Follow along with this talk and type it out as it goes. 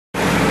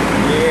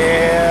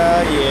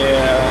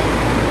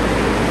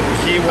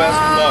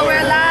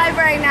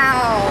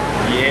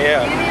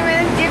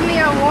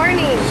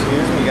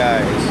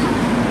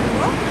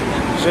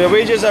So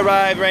we just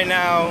arrived right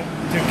now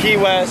to Key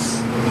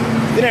West.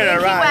 Didn't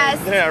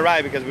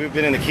arrive because we've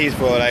been in the Keys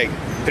for like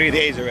 3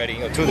 days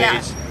already, or 2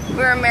 days.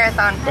 We're a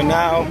marathon. But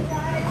now,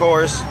 of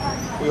course,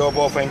 we all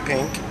both in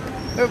pink.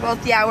 We're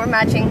both, yeah, we're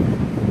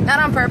matching.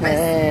 Not on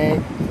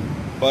purpose.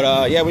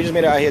 But yeah, we just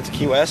made it out here to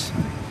Key West.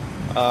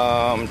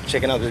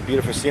 Checking out this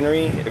beautiful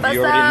scenery. If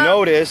you already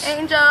noticed,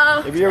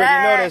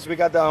 we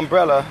got the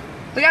umbrella.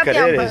 We got the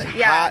umbrella. It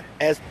is hot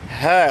as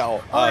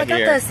hell out here.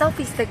 I got the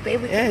selfie stick,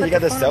 baby. Yeah, you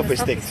got the selfie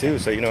stick too,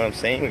 so you know what I'm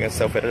saying? We're gonna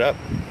selfie it up.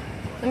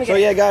 So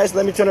yeah, guys,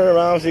 let me turn it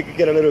around so you can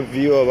get a little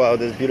view about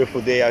this beautiful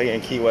day out here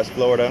in Key West,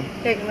 Florida.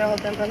 Okay, can I hold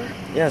the umbrella?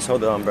 Yes,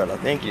 hold the umbrella.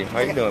 Thank you. How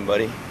you doing,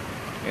 buddy?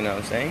 You know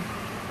what I'm saying?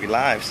 We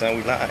live, son.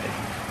 We live.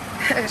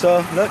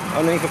 So look,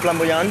 underneath the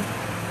flamboyant.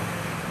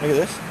 Look at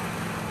this.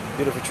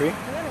 Beautiful tree.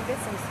 I'm gonna get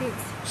some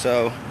seats.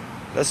 So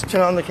let's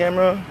turn on the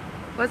camera.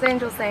 What's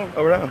Angel saying?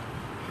 Over there.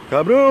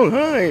 Cabron,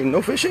 hi.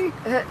 No fishing?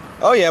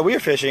 Oh yeah, we are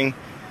fishing.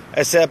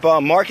 Except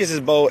Marcus's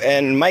boat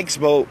and Mike's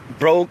boat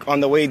broke on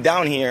the way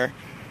down here.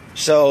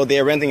 So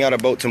they're renting out a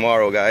boat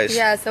tomorrow, guys.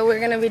 Yeah, so we're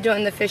gonna be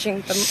doing the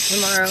fishing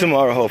tomorrow.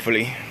 Tomorrow,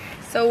 hopefully.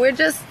 So we're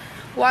just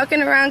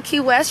walking around Key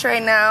West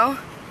right now.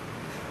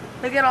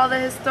 Look at all the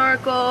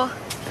historical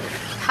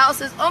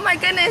houses. Oh my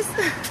goodness!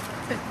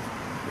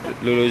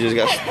 Lulu just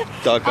got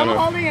stuck on her. I'm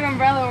holding an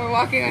umbrella. We're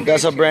walking on.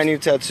 That's a brand new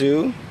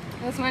tattoo.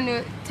 That's my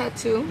new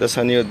tattoo. That's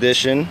her new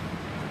addition.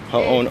 Her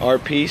own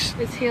art piece.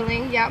 It's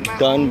healing. Yeah, my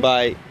done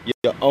by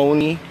your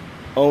only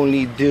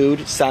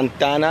dude,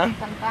 Santana.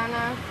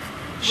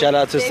 Shout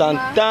out to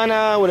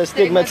Santana with a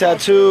stigma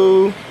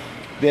tattoo.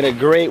 Did a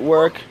great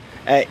work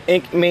at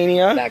Ink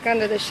Mania. Back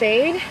under the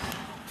shade.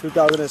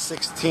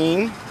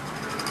 2016.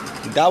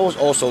 That was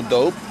also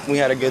dope. We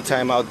had a good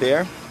time out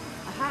there.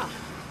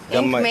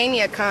 Ink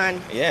Mania Con.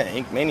 Yeah,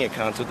 Ink Mania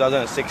Con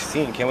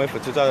 2016. Can't wait for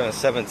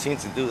 2017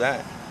 to do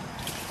that.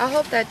 I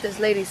hope that this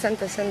lady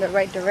sent us in the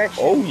right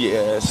direction. Oh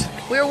yes.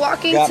 We're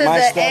walking got to my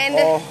the stuff end.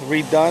 All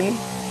redone.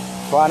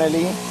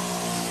 Finally.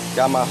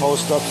 Got my whole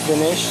stuff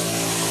finished.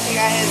 You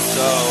guys.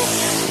 So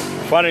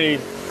finally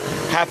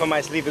half of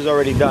my sleep is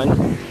already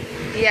done.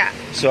 Yeah.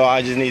 So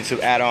I just need to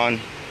add on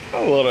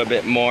a little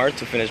bit more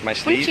to finish my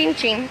sleep. Ching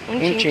ching.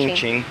 Ching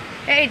ching.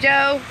 Hey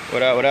Joe.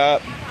 What up, what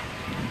up?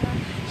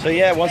 So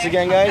yeah, once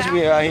again guys,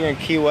 we are out here in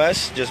Key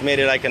West. Just made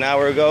it like an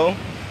hour ago.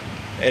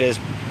 It is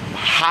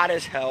hot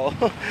as hell.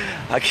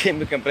 I can't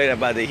even complain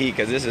about the heat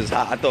because this is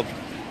hot. I thought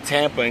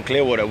Tampa and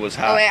Clearwater was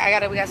hot. Oh wait,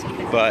 we got some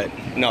pictures. But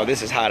no,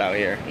 this is hot out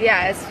here.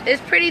 Yeah,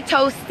 it's pretty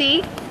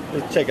toasty.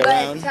 Let's check it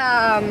around.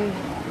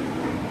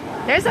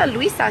 There's a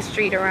Luisa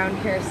Street around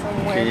here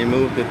somewhere. Can you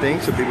move the thing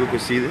so people can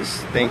see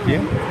this? Thank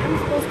you.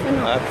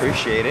 I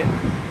appreciate it.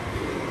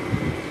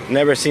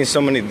 Never seen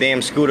so many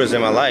damn scooters in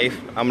my life.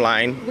 I'm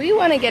lying. We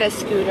want to get a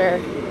scooter.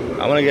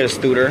 I want to get a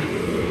scooter.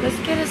 Let's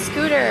get a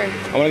scooter.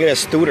 I want to get a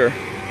scooter.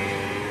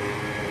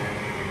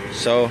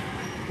 So,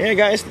 yeah,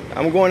 guys,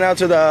 I'm going out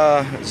to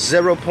the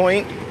 0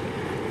 point.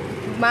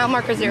 Mile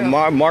marker 0.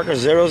 Marker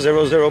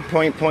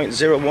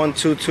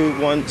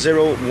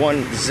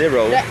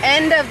 000.012211010. The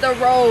end of the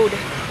road.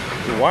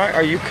 Why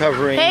are you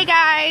covering? Hey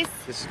guys.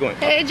 This is going.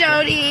 Hey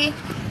Jody.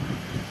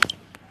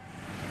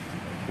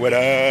 What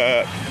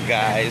up,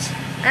 guys?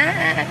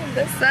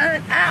 The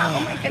sun. Ow,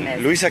 oh my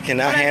goodness. Luisa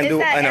cannot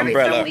handle an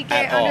umbrella every time we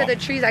get at all. under the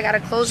trees, I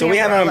gotta close So the we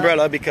have umbrella. an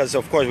umbrella because,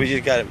 of course, we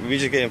just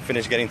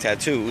finished getting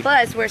tattooed.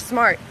 Plus, we're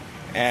smart.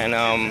 And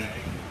I'm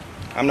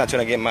not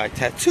trying to get my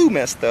tattoo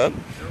messed up.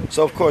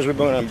 So of course we're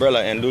bringing an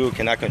umbrella, and Lulu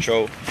cannot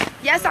control.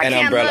 Yes, I an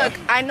can. umbrella. Look,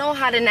 I know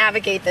how to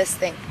navigate this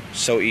thing.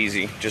 So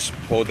easy. Just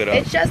hold it up.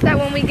 It's just that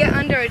when we get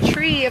under a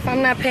tree, if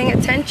I'm not paying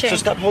attention. So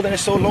stop holding it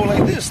so low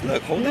like this.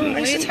 Look, hold it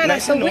nice and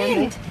nice and normal.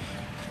 Wind.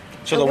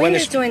 So the wind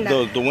is doing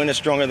that. The wind is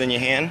stronger than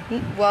your hand?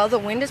 Well, the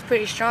wind is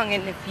pretty strong,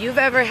 and if you've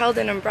ever held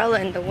an umbrella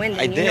in the wind,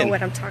 then you know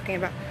what I'm talking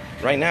about.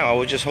 Right now, I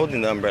was just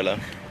holding the umbrella.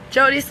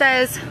 Jody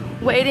says,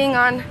 waiting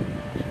on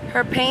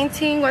her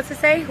painting. What's it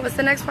say? What's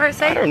the next part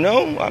say? I don't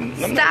know. I'm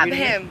Stop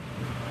him.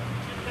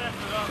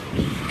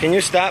 Can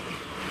you stop?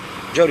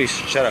 Jody,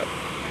 shut up.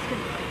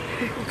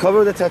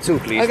 Cover the tattoo,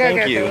 please. Okay,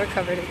 Thank you. We're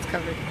covered. It's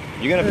covered.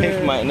 You're gonna pay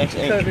for my next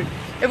ink.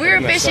 If we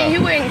were fishing, he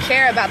wouldn't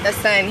care about the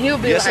sun. He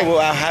would be like, well,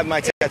 I have my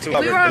tattoo.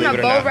 If we were on a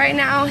boat right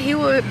now, he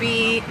would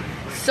be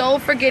so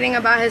forgetting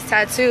about his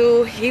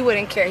tattoo. He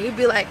wouldn't care. He'd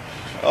be like,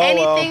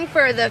 anything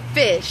for the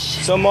fish.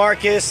 So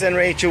Marcus and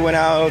Rachel went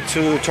out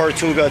to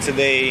Tortuga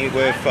today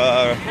with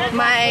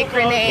Mike,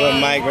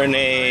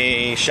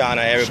 Renee,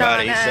 Shauna,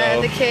 everybody.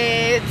 So the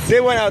kids.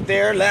 They went out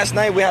there. Last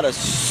night we had a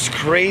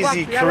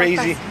crazy.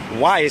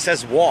 Why? It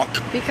says walk.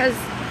 Because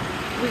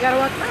we gotta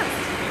walk fast.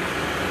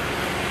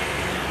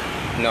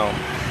 No.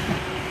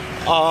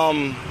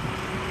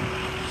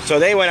 So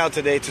they went out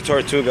today to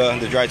Tortuga,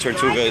 the dry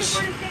Tortugas.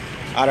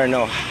 I don't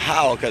know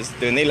how, because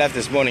when they left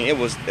this morning, it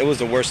was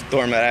the worst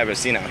storm that I've ever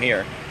seen out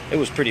here. It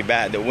was pretty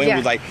bad. The wind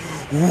was like,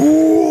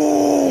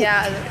 whoo!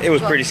 Yeah. It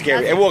was pretty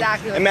scary. It woke.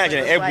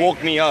 Imagine it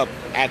woke me up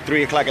at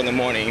 3 o'clock in the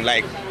morning.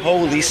 Like,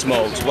 holy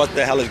smokes! What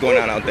the hell is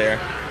going on out there?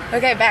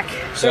 Okay, back.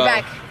 So, we're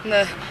back in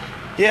the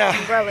yeah.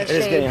 umbrella It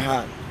is shade. getting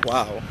hot.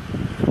 Wow.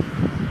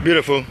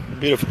 Beautiful,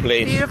 beautiful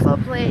place. Beautiful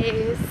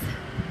place.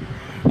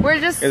 We're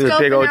just There's a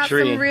big scoping old out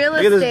tree. some real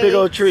estate. Look at this big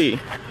old tree.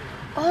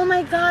 Oh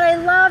my God, I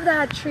love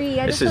that tree.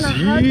 I This just is want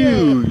to hug it.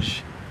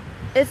 huge.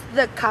 It's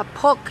the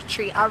kapok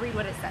tree. I'll read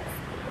what it says.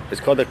 It's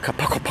called the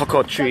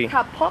kapoko tree. The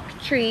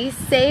kapok tree,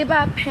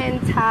 Ceiba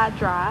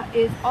pentadra,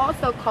 is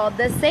also called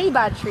the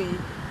Ceiba tree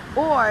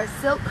or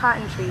silk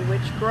cotton tree,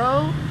 which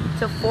grow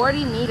to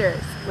 40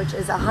 meters, which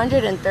is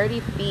 130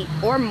 feet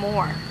or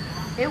more.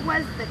 It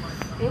was the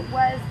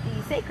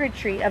sacred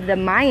tree of the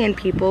Mayan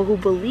people who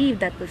believed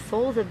that the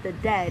souls of the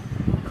dead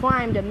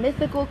climbed a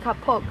mythical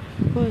kapok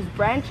whose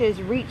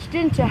branches reached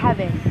into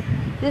heaven.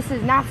 This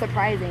is not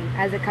surprising,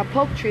 as a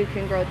kapok tree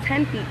can grow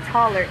 10 feet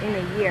taller in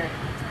a year.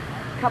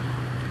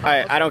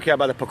 Alright, I don't care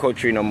about the poco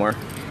tree no more.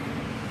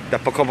 The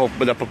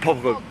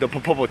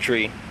popopo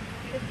tree.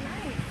 It's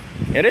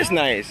nice. It is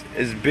nice.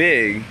 It's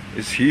big.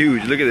 It's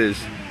huge. Look at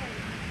this.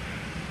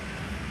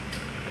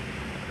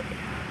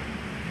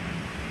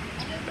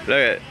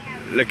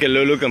 Look at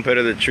Lulu compared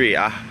to the tree.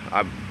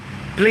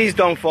 Please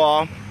don't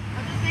fall. I'm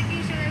just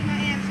making sure there's no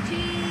ants.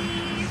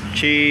 Cheese.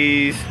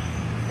 Cheese.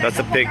 That's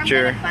a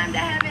picture. I'm gonna climb to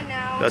heaven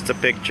now. That's a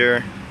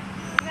picture.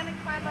 I'm gonna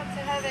climb up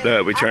to heaven.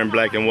 Look, we turn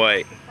black and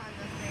white.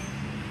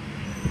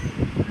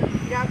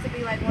 You have to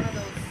be like one of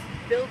those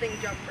building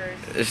jumpers.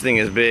 This thing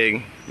is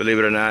big, believe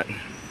it or not.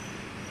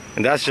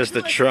 And that's just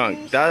the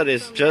trunk. That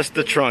is just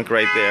the trunk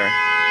right there.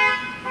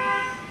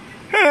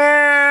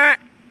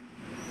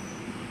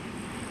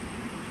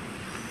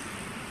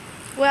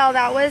 Well,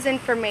 that was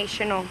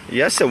informational.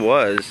 Yes, it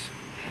was.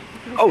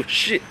 Oh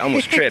shit! I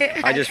almost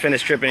tripped. I just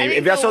finished tripping. I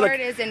think the word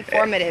is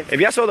informative. If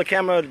y'all saw the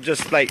camera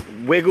just like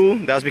wiggle,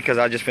 that's because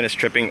I just finished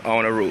tripping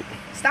on a root.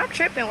 Stop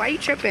tripping. Why are you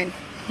tripping?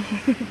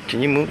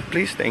 Can you move,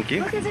 please? Thank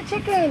you. Look, there's a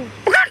chicken.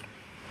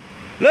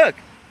 Look,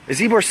 it's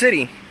Ybor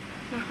City.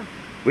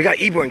 We got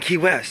Ybor in Key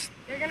West.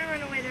 They're gonna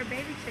run away. They're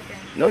baby chickens.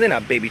 No, they're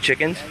not baby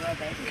chickens.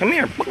 Come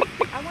here.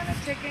 I want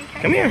a chicken.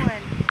 Come here. One.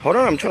 Hold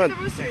on, I'm trying The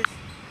to. roosters.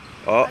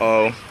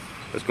 Uh-oh.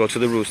 Let's go to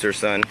the rooster,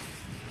 son.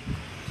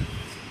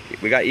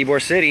 We got Ybor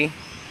City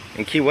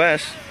in Key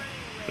West.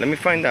 Let me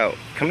find out.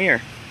 Come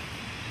here.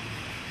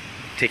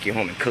 Take you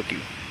home and cook you.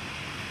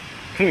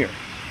 Come here.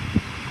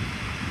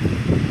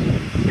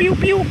 Pew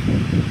pew.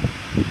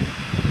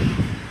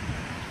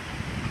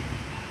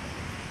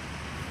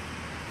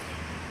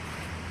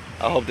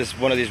 I hope this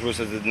one of these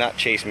roosters did not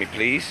chase me,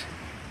 please.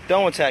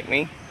 Don't attack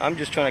me. I'm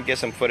just trying to get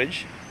some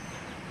footage.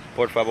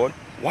 Por favor.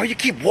 Why do you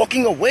keep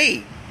walking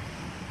away?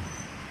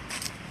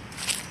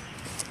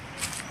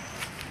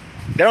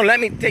 They don't let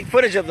me take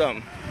footage of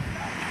them.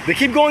 They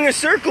keep going in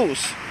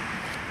circles.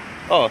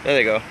 Oh, there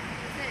they go.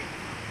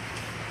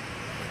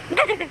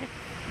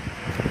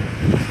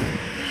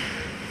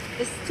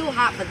 It's too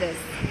hot for this.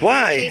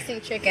 Why? I'm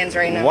chasing chickens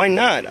right now. Why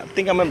not? I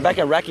think I'm back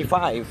at Rocky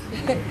 5.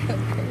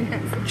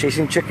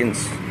 Chasing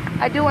chickens.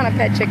 I do want a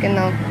pet chicken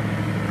though.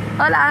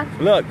 Hola.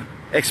 Look,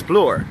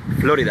 explore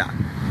Florida.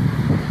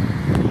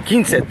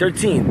 15,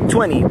 13,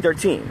 20,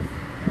 13.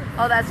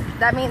 Oh,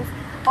 that means,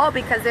 oh,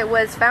 because it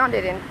was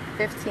founded in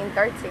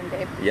 1513,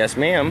 babe. Yes,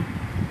 ma'am.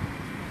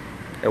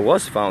 It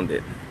was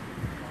founded.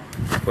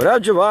 What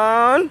up,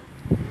 Javon?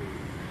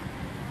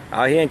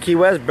 Out here in Key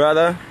West,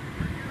 brother.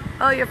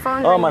 Oh, your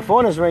phone's Oh, ringing. my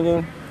phone is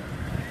ringing.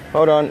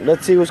 Hold on,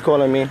 let's see who's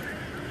calling me.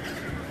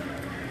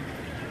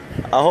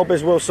 I hope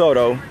it's Will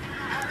Soto.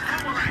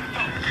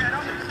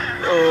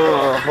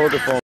 Oh, hold the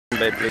phone,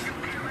 babe, please.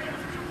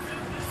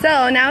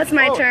 So, now it's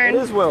my turn.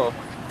 It is Will.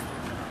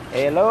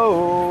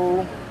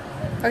 Hello.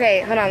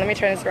 Okay, hold on, let me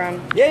turn this around.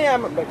 Yeah,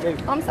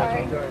 I'm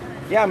sorry.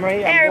 Yeah, I'm right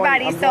here. Hey,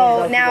 everybody,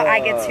 so now I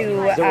get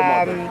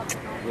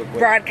to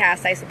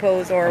broadcast, I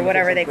suppose, or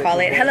whatever they call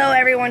it. Hello,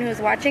 everyone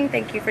who's watching.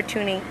 Thank you for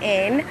tuning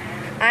in.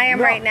 I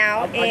am right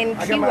now in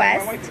Key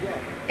West,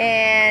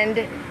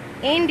 and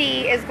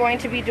Indy is going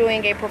to be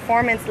doing a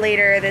performance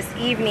later this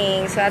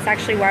evening, so that's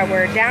actually why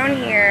we're down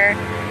here,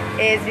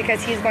 is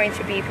because he's going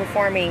to be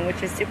performing,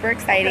 which is super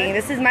exciting. Okay.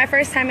 This is my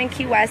first time in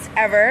Key West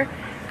ever.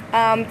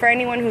 For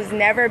anyone who's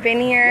never been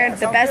here,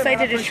 the best way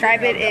to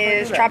describe it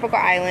is tropical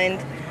island.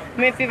 I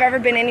mean, if you've ever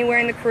been anywhere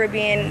in the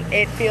Caribbean,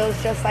 it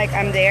feels just like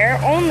I'm there.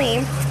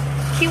 Only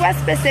Key West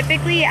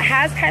specifically, it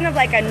has kind of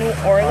like a New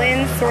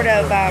Orleans sort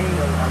of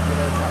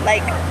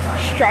like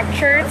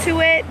structure to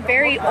it.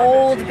 Very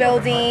old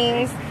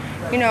buildings,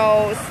 you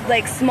know,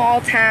 like small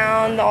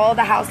town, all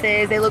the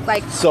houses, they look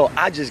like... So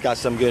I just got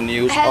some good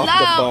news Hello, off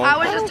the phone. I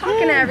was just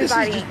talking to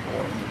everybody.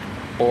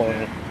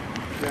 Boring.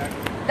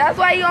 That's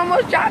why you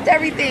almost dropped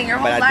everything your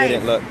whole life. But I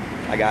didn't, look,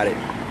 I got it.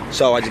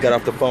 So I just got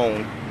off the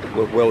phone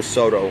with Will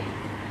Soto.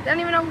 I don't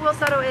even know who Will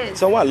Soto is.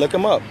 So what, look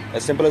him up.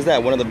 As simple as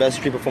that. One of the best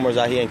street performers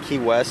out here in Key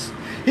West.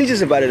 He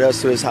just invited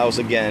us to his house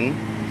again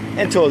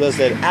and told us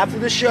that after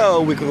the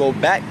show, we could go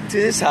back to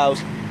his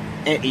house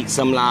and eat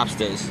some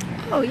lobsters.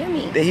 Oh,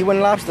 yummy. He went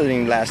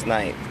lobstering last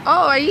night.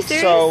 Oh, are you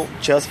serious? So,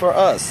 just for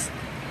us.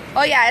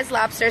 Oh, yeah, it's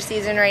lobster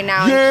season right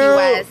now in Key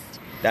West.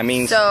 That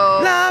means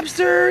so,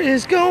 lobster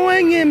is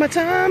going in my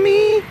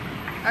tummy.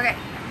 Okay.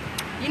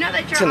 You know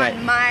that you're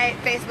on my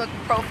Facebook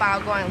profile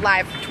going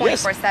live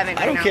 24/7 right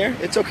now. I don't care.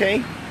 It's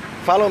okay.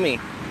 Follow me,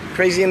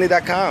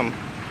 crazyindy.com.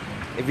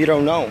 If you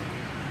don't know,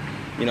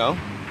 you know,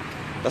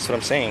 that's what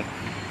I'm saying.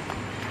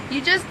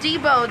 You just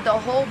deboed the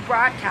whole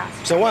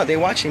broadcast. So what? They're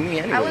watching me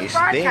anyways.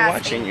 I was They ain't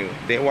watching you.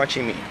 They're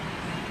watching me.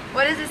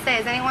 What does it say?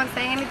 Is anyone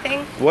saying anything?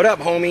 What up,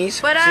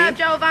 homies? What up,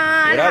 Jovan?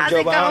 What up, How's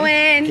Jovan? it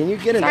going? Can you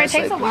get in Sorry, that it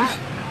takes side, a while.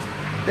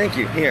 please? Thank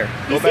you. Here.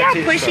 You see how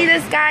pushy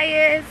this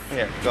guy is?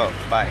 Here, go.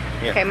 Bye.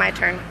 Here. Okay, my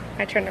turn.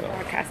 My turn to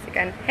broadcast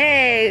again.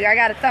 Hey, I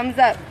got a thumbs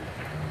up.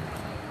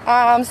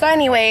 So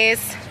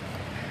anyways,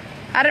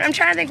 I'm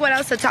trying to think what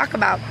else to talk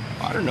about.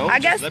 I don't know. I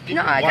guess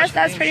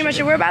that's pretty much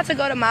it. We're about to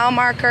go to mile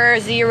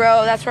marker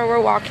 0. That's where we're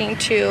walking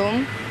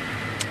to.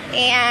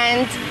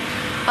 And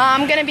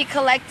I'm gonna be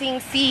collecting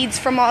seeds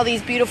from all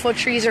these beautiful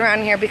trees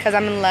around here because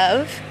I'm in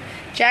love.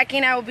 Jackie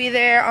and I will be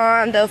there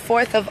on the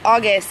 4th of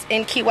August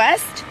in Key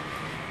West.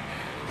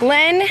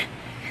 Glenn,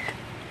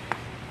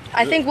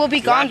 I think we'll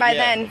be gone by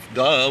then.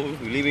 Duh,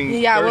 we're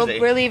leaving Thursday.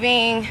 We're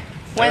leaving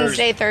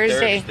Wednesday,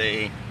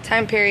 Thursday.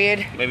 Time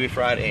period. Maybe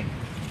Friday.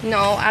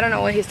 No, I don't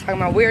know what he's talking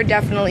about. We're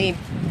definitely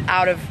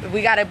out of,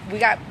 we got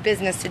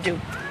business to do.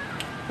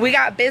 We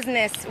got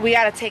business we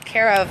got to take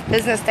care of,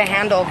 business to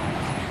handle.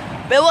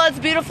 But well, it's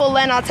beautiful,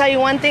 Len. I'll tell you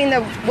one thing,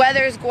 the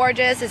weather is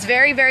gorgeous. It's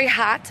very, very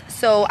hot.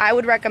 So I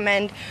would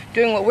recommend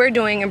doing what we're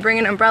doing and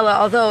bringing an umbrella,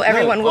 although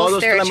everyone will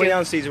stare at you. All those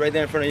flamboyant seeds right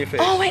there in front of your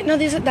face. Oh, wait, no,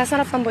 that's not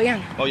a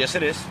flamboyant. Oh, yes,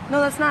 it is.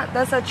 No, that's not.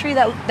 That's a tree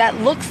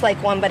that looks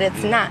like one, but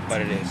it's not.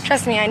 But it is.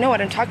 Trust me, I know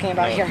what I'm talking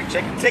about here.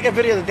 Take a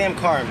video of the damn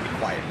car and be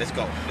quiet. Let's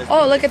go.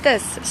 Look at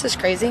this. This is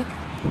crazy.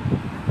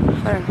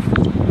 Hold on.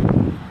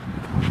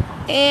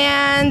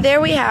 And there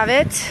we have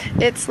it.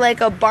 It's like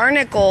a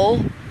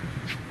barnacle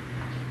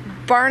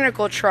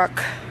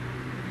truck.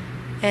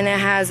 And it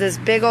has this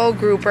big old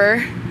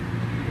grouper.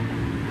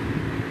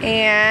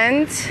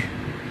 And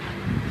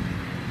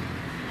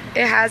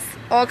it has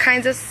all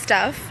kinds of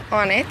stuff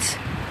on it.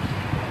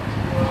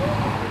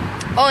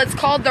 Oh, it's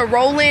called the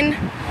Rolling.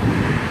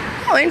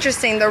 Oh,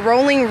 interesting. The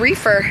Rolling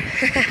Reefer.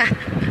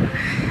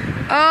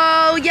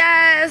 Oh,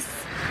 yes.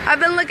 I've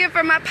been looking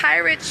for my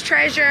pirate's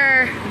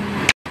treasure.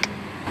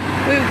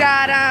 We've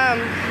got,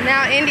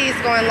 now Indy's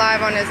going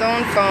live on his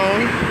own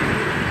phone.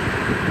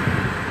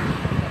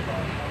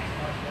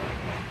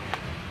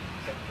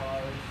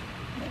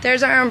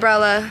 There's our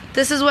umbrella.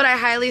 This is what I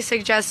highly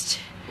suggest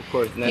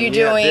you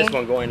doing. This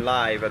one going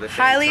live at the same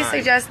time. Highly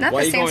suggest, not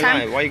the same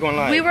time. Why are you going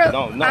live?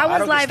 I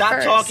was live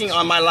first. Stop talking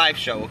on my live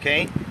show,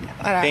 okay?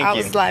 I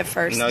was live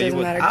first. No, doesn't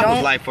matter. I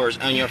was live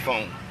first on your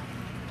phone.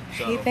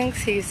 So, he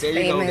thinks he's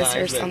famous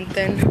or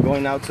something.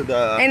 Going out to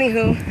the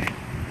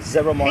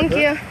zero marker.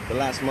 Thank you. The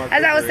last marker.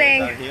 As I was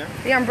saying,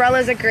 the umbrella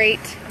is a great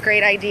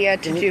idea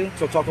to do.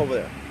 So talk over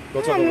there.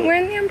 Go talk over there. We're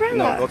in the umbrella.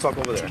 No, go talk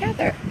over there.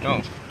 Together.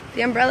 No.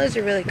 The umbrella is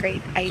a really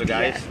great idea. So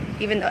guys,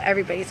 even though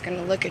everybody's going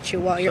to look at you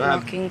while you're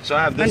walking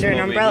I have this under an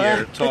umbrella.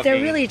 Here, but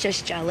they're really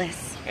just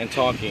jealous. And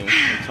talking.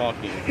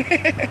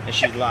 And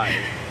she's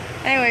lying.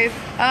 Anyways,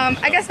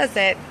 I guess that's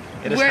it.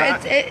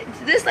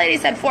 This lady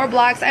said 4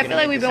 blocks. I feel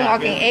like we've been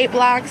walking 8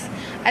 blocks.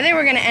 I think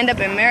we're going to end up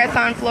in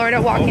Marathon, Florida,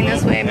 walking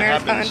this way,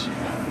 Marathon.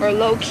 Or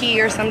Low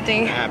Key or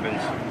something. It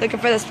happens. Looking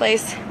for this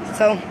place.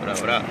 So.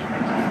 What up?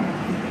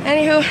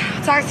 Anywho,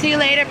 talk to you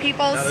later,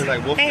 peoples.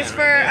 Thanks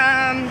for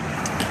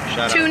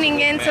tuning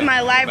in to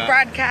my live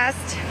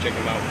broadcast. Check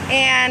them out.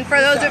 And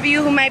for those of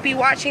you who might be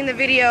watching the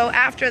video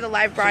after the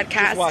live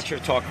broadcast, just watch her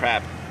talk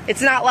crap.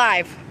 It's not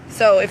live.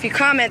 So if you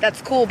comment,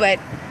 that's cool, but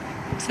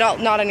it's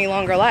not any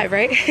longer live,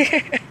 right?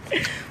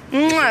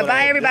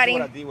 Bye, everybody.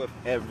 This is what I deal with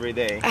every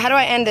day. How do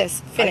I end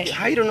this? Finish.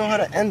 How you don't know how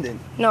to end it?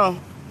 No.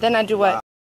 Then I do what?